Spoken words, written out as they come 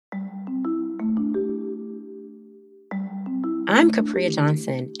I'm Capria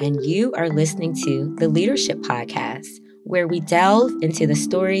Johnson, and you are listening to the Leadership Podcast, where we delve into the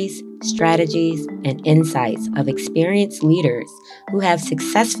stories, strategies, and insights of experienced leaders who have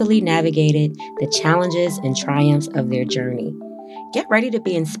successfully navigated the challenges and triumphs of their journey. Get ready to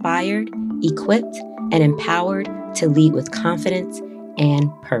be inspired, equipped, and empowered to lead with confidence and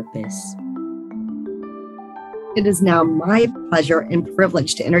purpose. It is now my pleasure and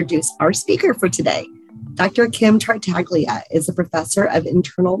privilege to introduce our speaker for today. Dr. Kim Tartaglia is a professor of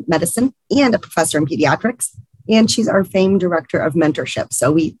internal medicine and a professor in pediatrics, and she's our famed director of mentorship.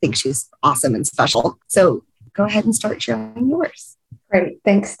 So we think she's awesome and special. So go ahead and start sharing yours. Great.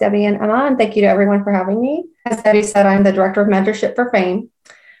 Thanks, Debbie and Emma. And thank you to everyone for having me. As Debbie said, I'm the director of mentorship for FAME.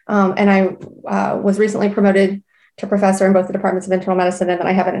 And I was recently promoted to professor in both the departments of internal medicine. And then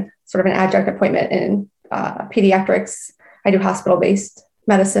I have an adjunct appointment in pediatrics. I do hospital-based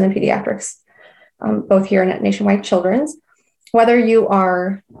medicine and pediatrics, both here and at Nationwide Children's. Whether you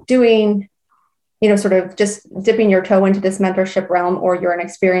are doing, just dipping your toe into this mentorship realm, or you're an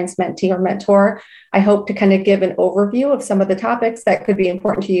experienced mentee or mentor, I hope to kind of give an overview of some of the topics that could be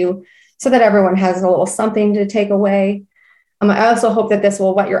important to you so that everyone has a little something to take away. I also hope that this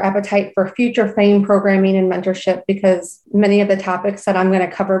will whet your appetite for future FAME programming and mentorship, because many of the topics that I'm going to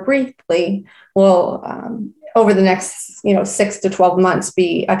cover briefly will, over the next 6 to 12 months,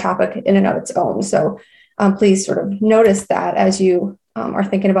 be a topic in and of its own. So please sort of notice that as you are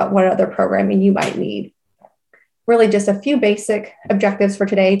thinking about what other programming you might need. Really just a few basic objectives for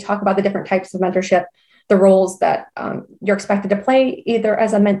today: talk about the different types of mentorship, the roles that you're expected to play either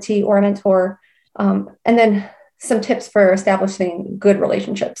as a mentee or a mentor, and then some tips for establishing good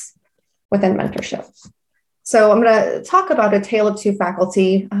relationships within mentorship. So I'm going to talk about a tale of two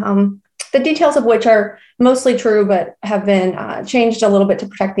faculty, the details of which are mostly true, but have been changed a little bit to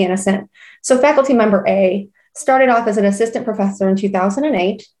protect the innocent. So faculty member A started off as an assistant professor in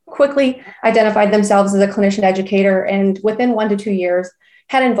 2008, quickly identified themselves as a clinician educator, and within 1 to 2 years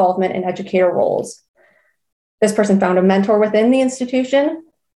had involvement in educator roles. This person found a mentor within the institution,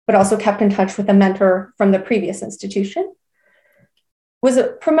 but also kept in touch with a mentor from the previous institution, was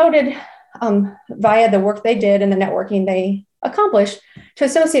promoted via the work they did and the networking they accomplished to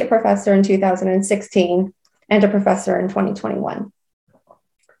associate professor in 2016 and a professor in 2021.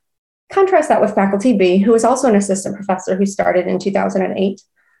 Contrast that with faculty B, who was also an assistant professor who started in 2008,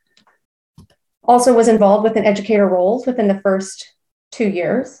 also was involved with educator roles within the first 2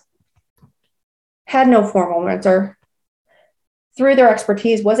 years, had no formal mentor. Through their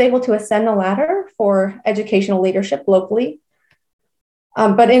expertise, was able to ascend the ladder for educational leadership locally,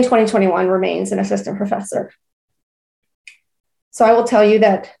 but in 2021 remains an assistant professor. So I will tell you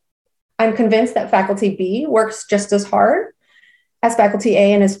that I'm convinced that faculty B works just as hard as faculty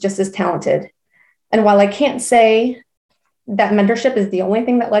A and is just as talented. And while I can't say that mentorship is the only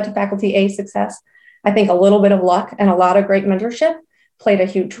thing that led to faculty A's success, I think a little bit of luck and a lot of great mentorship played a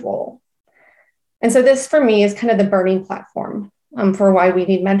huge role. And so this, for me, is kind of the burning platform for why we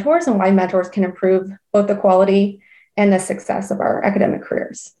need mentors and why mentors can improve both the quality and the success of our academic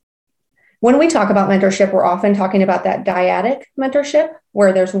careers. When we talk about mentorship, we're often talking about that dyadic mentorship,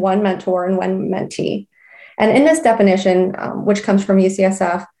 where there's one mentor and one mentee. And in this definition, which comes from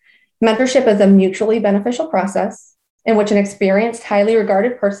UCSF, mentorship is a mutually beneficial process in which an experienced, highly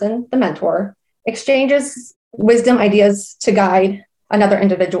regarded person, the mentor, exchanges wisdom, ideas to guide another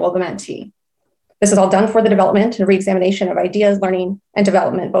individual, the mentee. This is all done for the development and reexamination of ideas, learning, and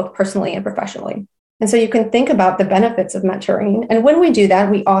development, both personally and professionally. And so you can think about the benefits of mentoring. And when we do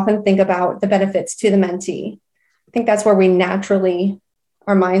that, we often think about the benefits to the mentee. I think that's where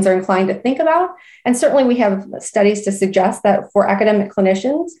our minds are inclined to think about. And certainly we have studies to suggest that for academic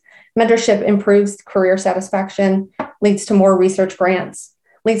clinicians, mentorship improves career satisfaction, leads to more research grants,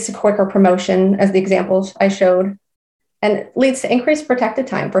 leads to quicker promotion, as the examples I showed, and leads to increased protected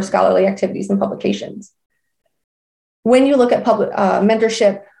time for scholarly activities and publications. When you look at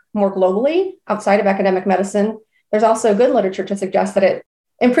mentorship more globally, outside of academic medicine, there's also good literature to suggest that it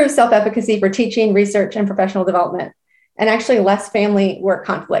improves self-efficacy for teaching, research, and professional development, and actually less family work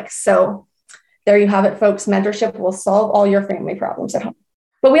conflicts. So there you have it, folks. Mentorship will solve all your family problems at home.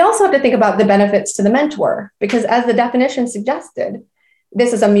 But we also have to think about the benefits to the mentor, because as the definition suggested,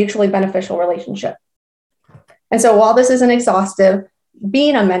 this is a mutually beneficial relationship. And so while this isn't exhaustive,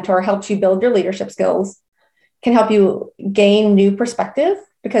 being a mentor helps you build your leadership skills, can help you gain new perspective,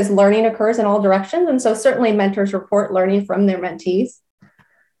 because learning occurs in all directions. And so certainly mentors report learning from their mentees.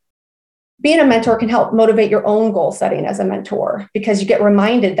 Being a mentor can help motivate your own goal setting as a mentor, because you get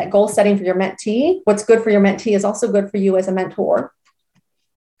reminded that goal setting for your mentee, what's good for your mentee is also good for you as a mentor.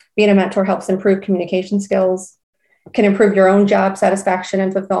 Being a mentor helps improve communication skills. can improve your own job satisfaction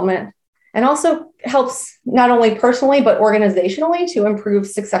and fulfillment, and also helps not only personally, but organizationally to improve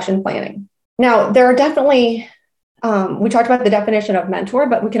succession planning. Now, there are definitely, we talked about the definition of mentor,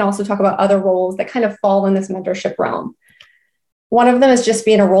 but we can also talk about other roles that kind of fall in this mentorship realm. One of them is just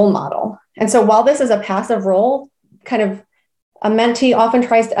being a role model. And so while this is a passive role, kind of a mentee often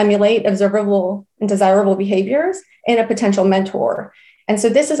tries to emulate observable and desirable behaviors in a potential mentor. And so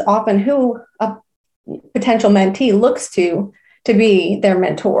this is often who a potential mentee looks to be their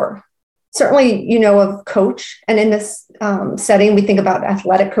mentor. Certainly, you know of coach. And in this setting, we think about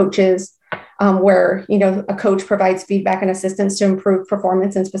athletic coaches, where, you know, a coach provides feedback and assistance to improve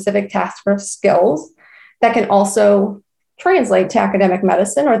performance in specific tasks or skills that can also translate to academic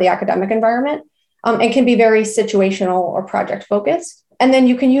medicine or the academic environment, and can be very situational or project focused. And then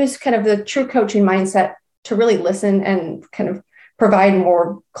you can use kind of the true coaching mindset to really listen and kind of provide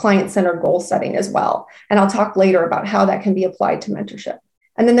more client-centered goal setting as well. And I'll talk later about how that can be applied to mentorship.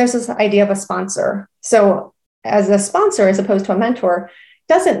 And then there's this idea of a sponsor. So as a sponsor, as opposed to a mentor,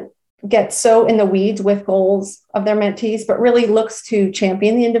 doesn't get so in the weeds with goals of their mentees, but really looks to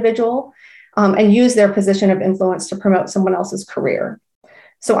champion the individual and use their position of influence to promote someone else's career.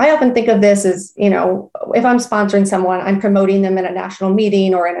 So I often think of this as, you know, if I'm sponsoring someone, I'm promoting them in a national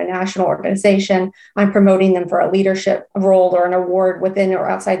meeting or in a national organization. I'm promoting them for a leadership role or an award within or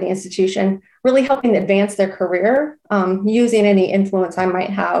outside the institution, really helping advance their career, using any influence I might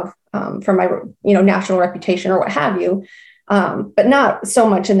have from my, you know, national reputation or what have you, but not so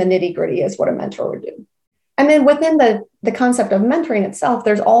much in the nitty gritty as what a mentor would do. And then within the concept of mentoring itself,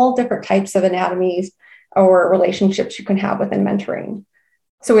 there's all different types of anatomies or relationships you can have within mentoring.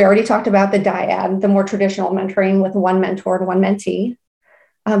 So we already talked about the dyad, the more traditional mentoring with one mentor and one mentee.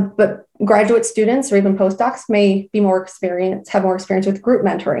 But graduate students or even postdocs may be have more experience with group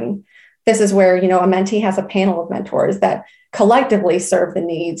mentoring. This is where, you know, a mentee has a panel of mentors that collectively serve the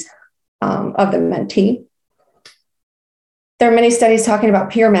needs of the mentee. There are many studies talking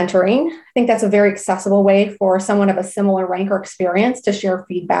about peer mentoring. I think that's a very accessible way for someone of a similar rank or experience to share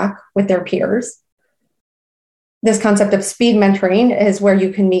feedback with their peers. This concept of speed mentoring is where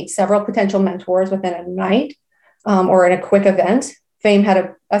you can meet several potential mentors within a night or in a quick event. FAME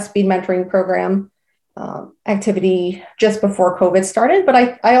had a speed mentoring program activity just before COVID started, but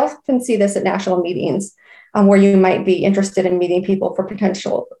I often see this at national meetings where you might be interested in meeting people for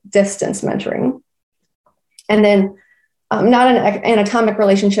potential distance mentoring. And then not an anatomic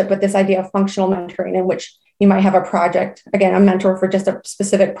relationship, but this idea of functional mentoring in which you might have a project, again, a mentor for just a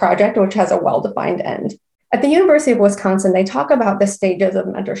specific project, which has a well-defined end. At the University of Wisconsin, they talk about the stages of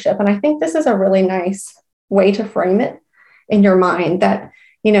mentorship. And I think this is a really nice way to frame it in your mind that,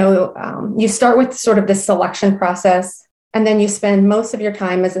 you know, you start with sort of this selection process, and then you spend most of your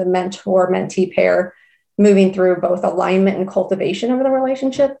time as a mentor-mentee pair moving through both alignment and cultivation of the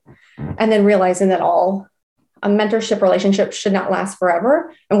relationship, and then realizing that a mentorship relationship should not last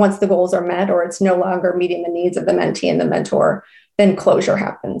forever. And once the goals are met or it's no longer meeting the needs of the mentee and the mentor, then closure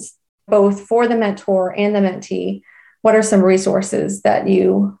happens. Both for the mentor and the mentee, what are some resources that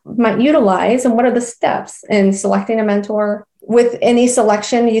you might utilize, and what are the steps in selecting a mentor? With any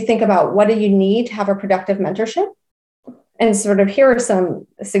selection, you think about what do you need to have a productive mentorship? And sort of here are some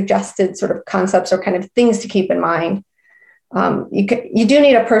suggested sort of concepts or kind of things to keep in mind. You do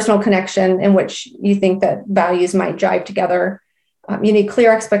need a personal connection in which you think that values might jive together. You need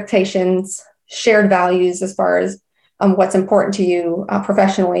clear expectations, shared values as far as what's important to you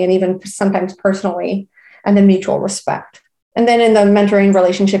professionally and even sometimes personally, and then mutual respect. And then in the mentoring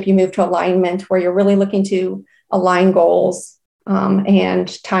relationship, you move to alignment, where you're really looking to align goals and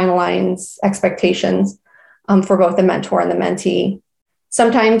timelines, expectations for both the mentor and the mentee.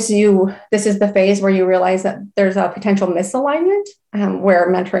 Sometimes this is the phase where you realize that there's a potential misalignment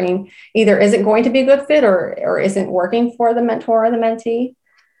where mentoring either isn't going to be a good fit or isn't working for the mentor or the mentee.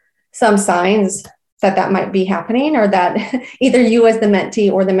 Some signs that might be happening are that either you as the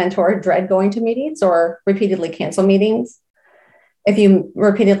mentee or the mentor dread going to meetings or repeatedly cancel meetings. If you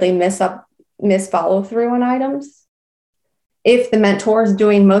repeatedly miss follow through on items. If the mentor is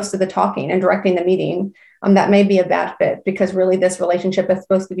doing most of the talking and directing the meeting, that may be a bad fit because really this relationship is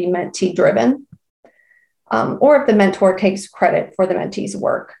supposed to be mentee driven. Or if the mentor takes credit for the mentee's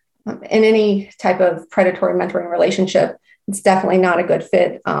work. In any type of predatory mentoring relationship, it's definitely not a good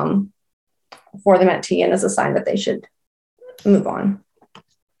fit for the mentee and is a sign that they should move on.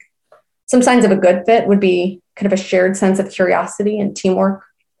 Some signs of a good fit would be kind of a shared sense of curiosity and teamwork.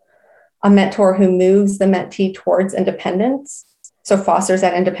 A mentor who moves the mentee towards independence, so fosters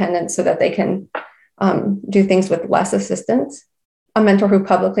that independence so that they can do things with less assistance. A mentor who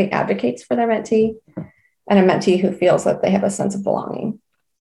publicly advocates for their mentee, and a mentee who feels that they have a sense of belonging.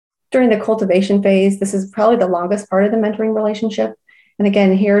 During the cultivation phase, this is probably the longest part of the mentoring relationship. And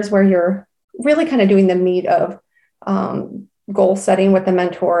again, here's where you're really kind of doing the meat of goal setting with the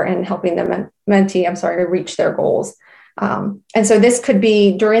mentor and helping the mentee, reach their goals. And so this could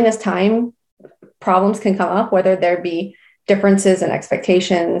be during this time, problems can come up, whether there be differences in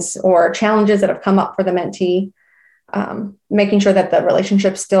expectations or challenges that have come up for the mentee, making sure that the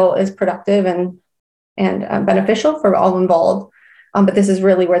relationship still is productive and beneficial for all involved. But this is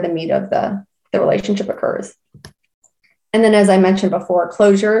really where the meat of the relationship occurs. And then, as I mentioned before,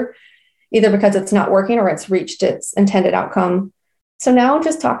 closure, either because it's not working or it's reached its intended outcome. So now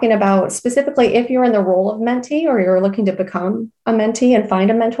just talking about specifically if you're in the role of mentee or you're looking to become a mentee and find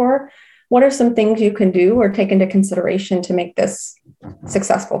a mentor, what are some things you can do or take into consideration to make this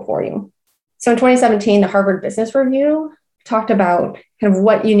successful for you? So in 2017, the Harvard Business Review talked about kind of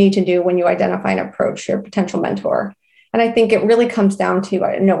what you need to do when you identify and approach your potential mentor. And I think it really comes down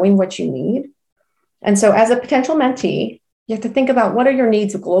to knowing what you need. And so as a potential mentee, you have to think about what are your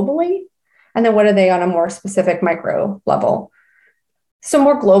needs globally, and then what are they on a more specific micro level. So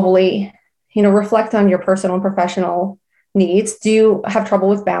more globally, reflect on your personal and professional needs. Do you have trouble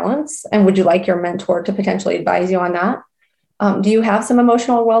with balance? And would you like your mentor to potentially advise you on that? Do you have some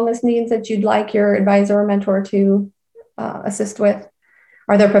emotional wellness needs that you'd like your advisor or mentor to assist with?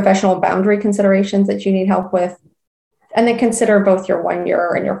 Are there professional boundary considerations that you need help with? And then consider both your 1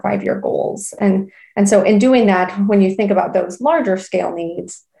 year and your 5 year goals. And so in doing that, when you think about those larger scale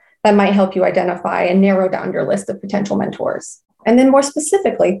needs, that might help you identify and narrow down your list of potential mentors. And then more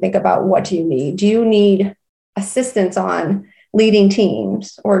specifically, think about what do you need? Do you need assistance on leading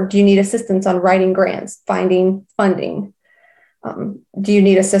teams? Or do you need assistance on writing grants, finding funding? Do you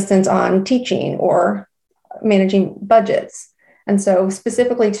need assistance on teaching or managing budgets? And so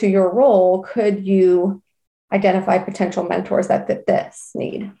specifically to your role, could you identify potential mentors that fit this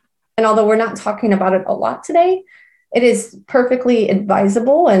need? And although we're not talking about it a lot today, it is perfectly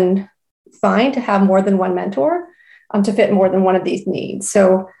advisable and fine to have more than one mentor to fit more than one of these needs.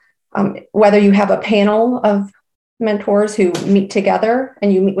 So whether you have a panel of mentors who meet together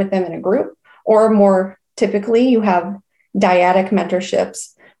and you meet with them in a group, or more typically you have dyadic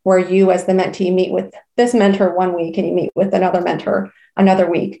mentorships where you as the mentee meet with this mentor 1 week and you meet with another mentor another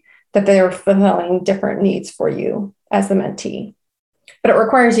week, that they're fulfilling different needs for you as the mentee. But it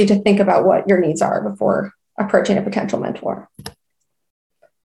requires you to think about what your needs are before approaching a potential mentor.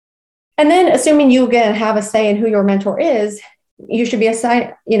 And then assuming you again have a say in who your mentor is, you should be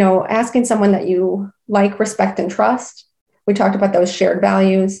asking someone that you like, respect, and trust. We talked about those shared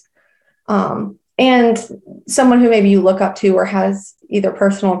values. And someone who maybe you look up to or has either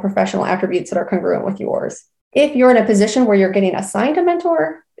personal and professional attributes that are congruent with yours. If you're in a position where you're getting assigned a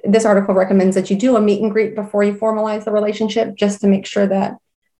mentor, this article recommends that you do a meet and greet before you formalize the relationship, just to make sure that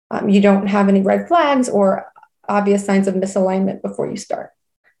you don't have any red flags or obvious signs of misalignment before you start.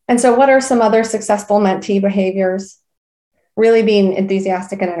 And so what are some other successful mentee behaviors? Really being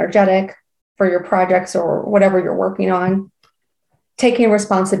enthusiastic and energetic for your projects or whatever you're working on. Taking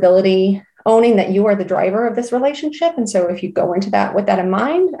responsibility, owning that you are the driver of this relationship. And so if you go into that with that in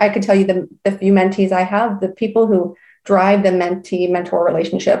mind, I could tell you the few mentees I have, the people who drive the mentee-mentor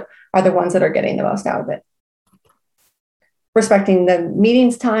relationship are the ones that are getting the most out of it. Respecting the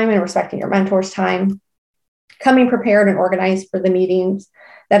meetings time and respecting your mentor's time. Coming prepared and organized for the meetings.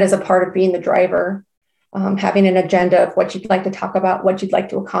 That is a part of being the driver. Having an agenda of what you'd like to talk about, what you'd like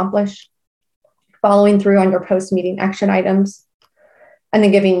to accomplish. Following through on your post-meeting action items. And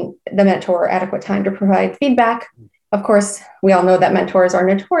then giving the mentor adequate time to provide feedback. Of course, we all know that mentors are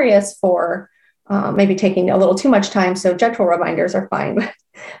notorious for maybe taking a little too much time, so gentle reminders are fine,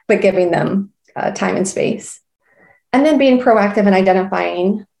 but giving them time and space. And then being proactive in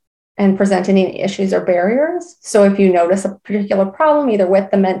identifying and presenting any issues or barriers. So if you notice a particular problem, either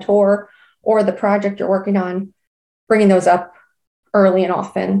with the mentor or the project you're working on, bringing those up early and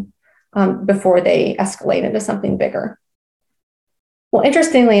often before they escalate into something bigger. Well,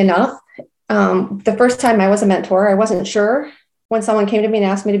 interestingly enough, the first time I was a mentor, I wasn't sure when someone came to me and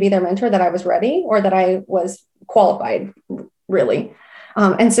asked me to be their mentor that I was ready or that I was qualified, really.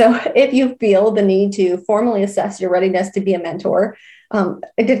 And so if you feel the need to formally assess your readiness to be a mentor, I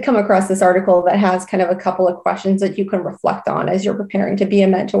did come across this article that has kind of a couple of questions that you can reflect on as you're preparing to be a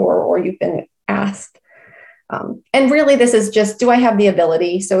mentor or you've been asked. And really, this is just, do I have the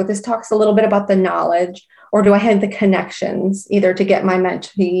ability? So this talks a little bit about the knowledge, or do I have the connections, either to get my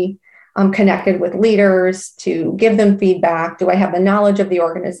mentee connected with leaders, to give them feedback? Do I have the knowledge of the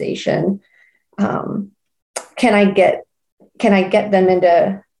organization? Can I get them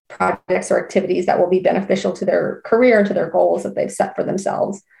into projects or activities that will be beneficial to their career and to their goals that they've set for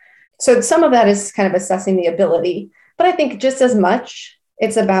themselves. So some of that is kind of assessing the ability, but I think just as much,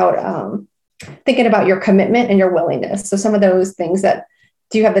 it's about thinking about your commitment and your willingness. So some of those things that,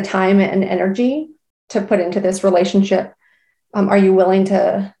 do you have the time and energy to put into this relationship? Are you willing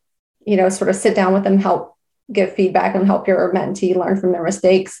to, sort of sit down with them, help give feedback and help your mentee learn from their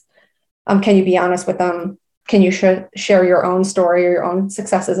mistakes? Can you be honest with them? Can you share your own story or your own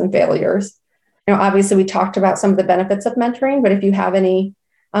successes and failures? Obviously we talked about some of the benefits of mentoring, but if you have any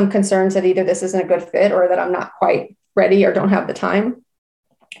concerns that either this isn't a good fit or that I'm not quite ready or don't have the time,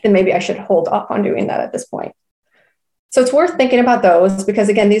 then maybe I should hold off on doing that at this point. So it's worth thinking about those because,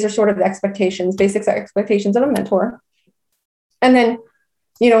 again, these are sort of the expectations, basic expectations of a mentor. And then,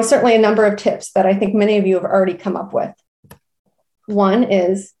 certainly a number of tips that I think many of you have already come up with. One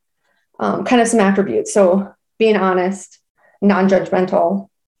is kind of some attributes. So being honest, non-judgmental,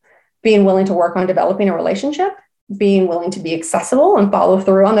 being willing to work on developing a relationship, being willing to be accessible and follow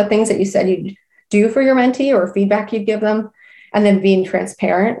through on the things that you said you'd do for your mentee or feedback you'd give them, and then being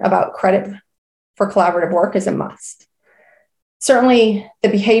transparent about credit for collaborative work is a must. Certainly, the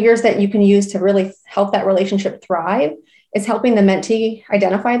behaviors that you can use to really help that relationship thrive is helping the mentee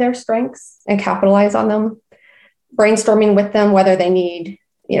identify their strengths and capitalize on them, brainstorming with them whether they need,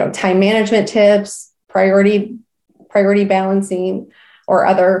 time management tips, priority balancing, or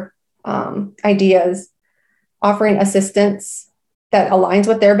other ideas, offering assistance that aligns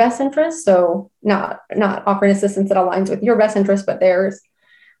with their best interests. So not offering assistance that aligns with your best interest, but theirs.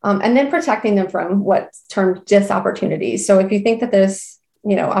 And then protecting them from what's termed disopportunities. So if you think that this,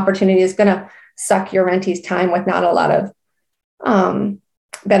 opportunity is going to suck your mentee's time with not a lot of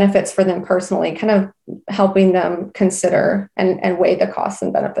benefits for them personally, kind of helping them consider and weigh the costs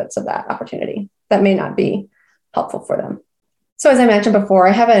and benefits of that opportunity that may not be helpful for them. So as I mentioned before,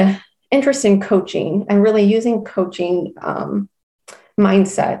 I have an interest in coaching and really using coaching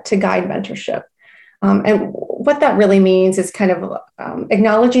mindset to guide mentorship. And what that really means is kind of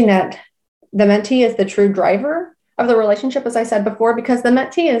acknowledging that the mentee is the true driver of the relationship, as I said before, because the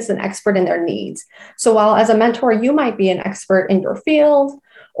mentee is an expert in their needs. So while as a mentor, you might be an expert in your field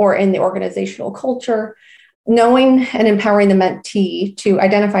or in the organizational culture, knowing and empowering the mentee to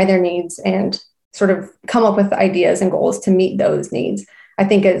identify their needs and sort of come up with ideas and goals to meet those needs, I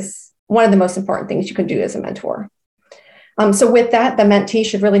think is one of the most important things you can do as a mentor. So with that, the mentee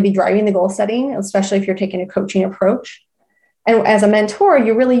should really be driving the goal setting, especially if you're taking a coaching approach. And as a mentor,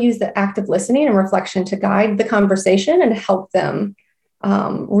 you really use the active listening and reflection to guide the conversation and help them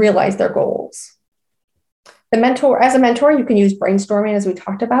realize their goals. As a mentor, you can use brainstorming, as we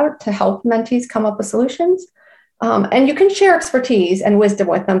talked about, to help mentees come up with solutions. And you can share expertise and wisdom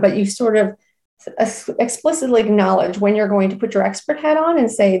with them, but you sort of explicitly acknowledge when you're going to put your expert hat on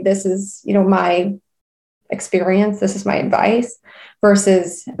and say, this is, my experience, this is my advice,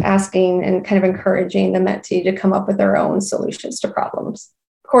 versus asking and kind of encouraging the mentee to come up with their own solutions to problems.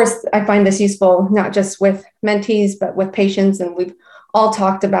 Of course, I find this useful not just with mentees, but with patients, and we've all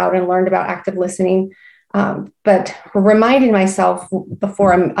talked about and learned about active listening, but reminding myself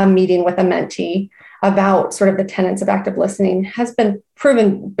before I'm meeting with a mentee about sort of the tenets of active listening has been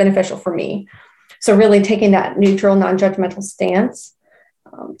proven beneficial for me. So really taking that neutral, non-judgmental stance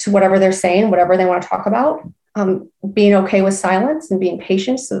to whatever they're saying, whatever they want to talk about, being okay with silence and being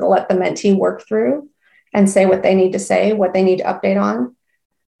patient so to let the mentee work through and say what they need to say, what they need to update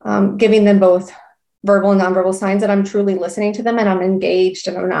on, giving them both verbal and nonverbal signs that I'm truly listening to them and I'm engaged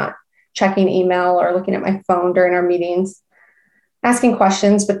and I'm not checking email or looking at my phone during our meetings, asking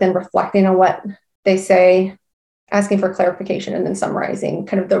questions, but then reflecting on what they say, asking for clarification, and then summarizing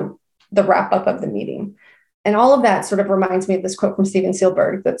kind of the wrap up of the meeting. And all of that sort of reminds me of this quote from Steven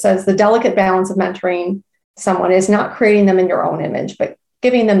Spielberg that says, the delicate balance of mentoring someone is not creating them in your own image, but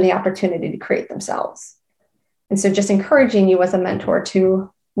giving them the opportunity to create themselves. And so just encouraging you as a mentor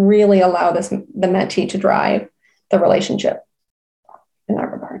to really allow the mentee to drive the relationship in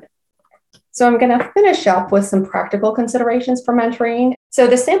that regard. So I'm going to finish up with some practical considerations for mentoring. So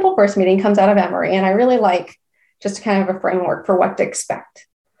the sample first meeting comes out of Emory, and I really like just kind of a framework for what to expect.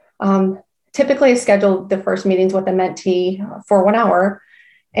 Typically, I schedule the first meetings with the mentee for 1 hour,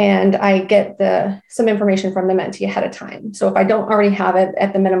 and I get some information from the mentee ahead of time. So if I don't already have it,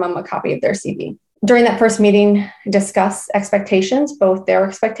 at the minimum, a copy of their CV. During that first meeting, discuss expectations, both their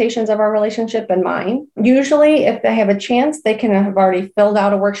expectations of our relationship and mine. Usually, if they have a chance, they can have already filled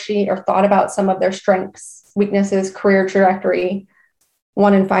out a worksheet or thought about some of their strengths, weaknesses, career trajectory,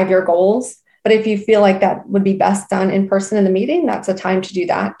 1 and 5 year goals. But if you feel like that would be best done in person in the meeting, that's a time to do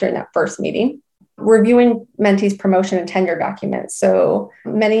that during that first meeting. Reviewing mentees' promotion and tenure documents. So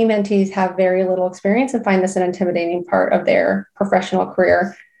many mentees have very little experience and find this an intimidating part of their professional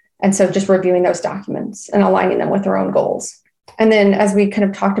career. And so just reviewing those documents and aligning them with their own goals. And then, as we kind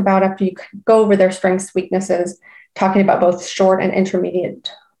of talked about, after you go over their strengths, weaknesses, talking about both short and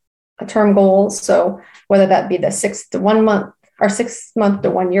intermediate term goals. So whether that be the 6 to 1 month or 6 month to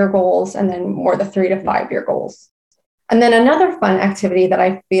 1 year goals, and then more the 3 to 5 year goals. And then another fun activity that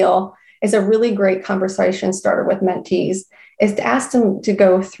I feel is a really great conversation starter with mentees is to ask them to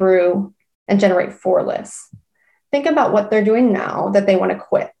go through and generate 4 lists. Think about what they're doing now that they want to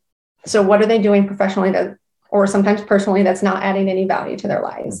quit. So what are they doing professionally or sometimes personally that's not adding any value to their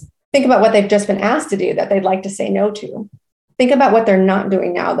lives? Think about what they've just been asked to do that they'd like to say no to. Think about what they're not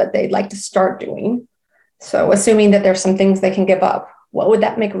doing now that they'd like to start doing. So assuming that there's some things they can give up, what would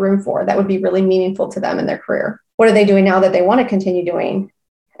that make room for? That would be really meaningful to them in their career. What are they doing now that they want to continue doing?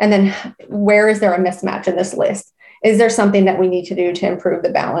 And then where is there a mismatch in this list? Is there something that we need to do to improve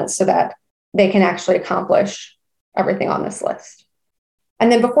the balance so that they can actually accomplish everything on this list?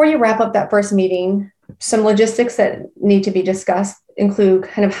 And then before you wrap up that first meeting, some logistics that need to be discussed include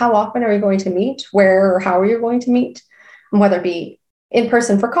kind of how often are you going to meet, where or how are you going to meet, and whether it be in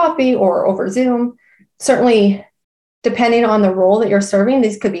person for coffee or over Zoom. Certainly, depending on the role that you're serving,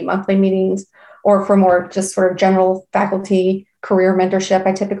 these could be monthly meetings, or for more just sort of general faculty career mentorship,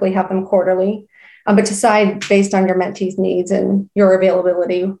 I typically have them quarterly. But decide based on your mentee's needs and your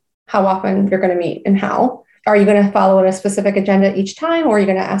availability, how often you're going to meet and how. Are you going to follow a specific agenda each time, or are you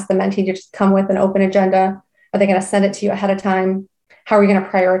going to ask the mentee to just come with an open agenda? Are they going to send it to you ahead of time? How are you going to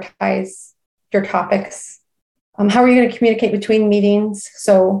prioritize your topics? How are you going to communicate between meetings?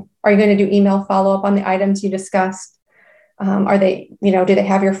 So are you going to do email follow-up on the items you discussed? Are they, do they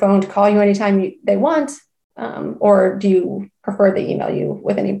have your phone to call you anytime they want? Or do you prefer they email you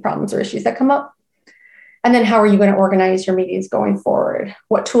with any problems or issues that come up? And then how are you going to organize your meetings going forward?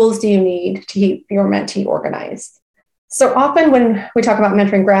 What tools do you need to keep your mentee organized? So often when we talk about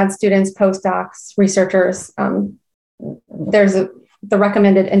mentoring grad students, postdocs, researchers, there's the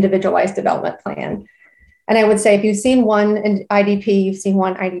recommended individualized development plan. And I would say if you've seen one IDP, you've seen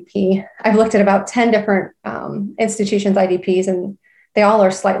one IDP. I've looked at about 10 different institutions' IDPs, and they all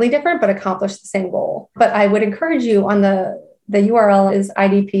are slightly different, but accomplish the same goal. But I would encourage you on the URL is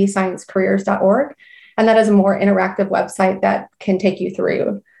idpsciencecareers.org. And that is a more interactive website that can take you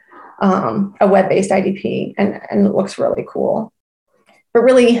through a web-based IDP, and it looks really cool. But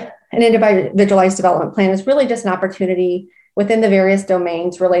really, an individualized development plan is really just an opportunity within the various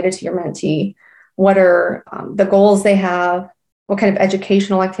domains related to your mentee. What are the goals they have? What kind of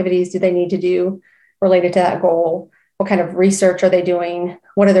educational activities do they need to do related to that goal? What kind of research are they doing?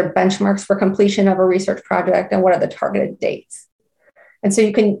 What are their benchmarks for completion of a research project? And what are the targeted dates? And so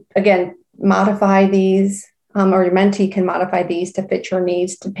you can, again, modify these, or your mentee can modify these to fit your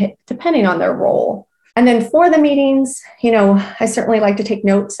needs depending on their role. And then for the meetings, I certainly like to take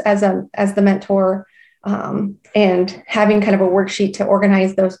notes as the mentor, and having kind of a worksheet to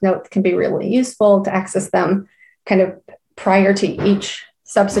organize those notes can be really useful to access them kind of prior to each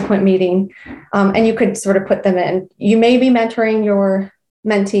subsequent meeting. And you could sort of put them in. You may be mentoring your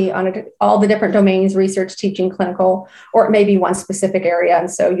mentee on all the different domains, research, teaching, clinical, or it may be one specific area.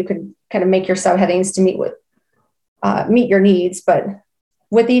 And so you could kind of make your subheadings to meet your needs. But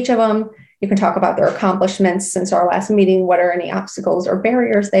with each of them, you can talk about their accomplishments since our last meeting. What are any obstacles or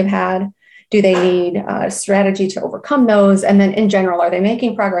barriers they've had? Do they need a strategy to overcome those? And then in general, are they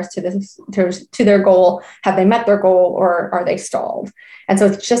making progress to their goal? Have they met their goal, or are they stalled? And so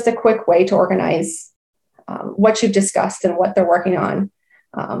it's just a quick way to organize what you've discussed and what they're working on.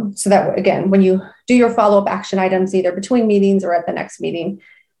 So that, again, when you do your follow-up action items, either between meetings or at the next meeting,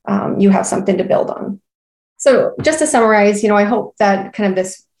 you have something to build on. So just to summarize, I hope that kind of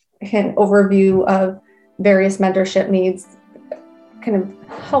this overview of various mentorship needs kind of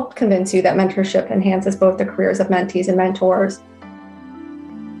help convince you that mentorship enhances both the careers of mentees and mentors.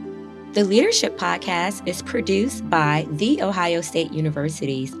 The Leadership Podcast is produced by The Ohio State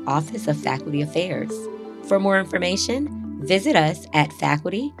University's Office of Faculty Affairs. For more information, visit us at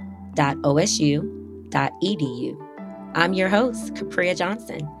faculty.osu.edu. I'm your host, Capria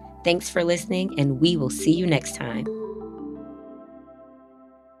Johnson. Thanks for listening, and we will see you next time.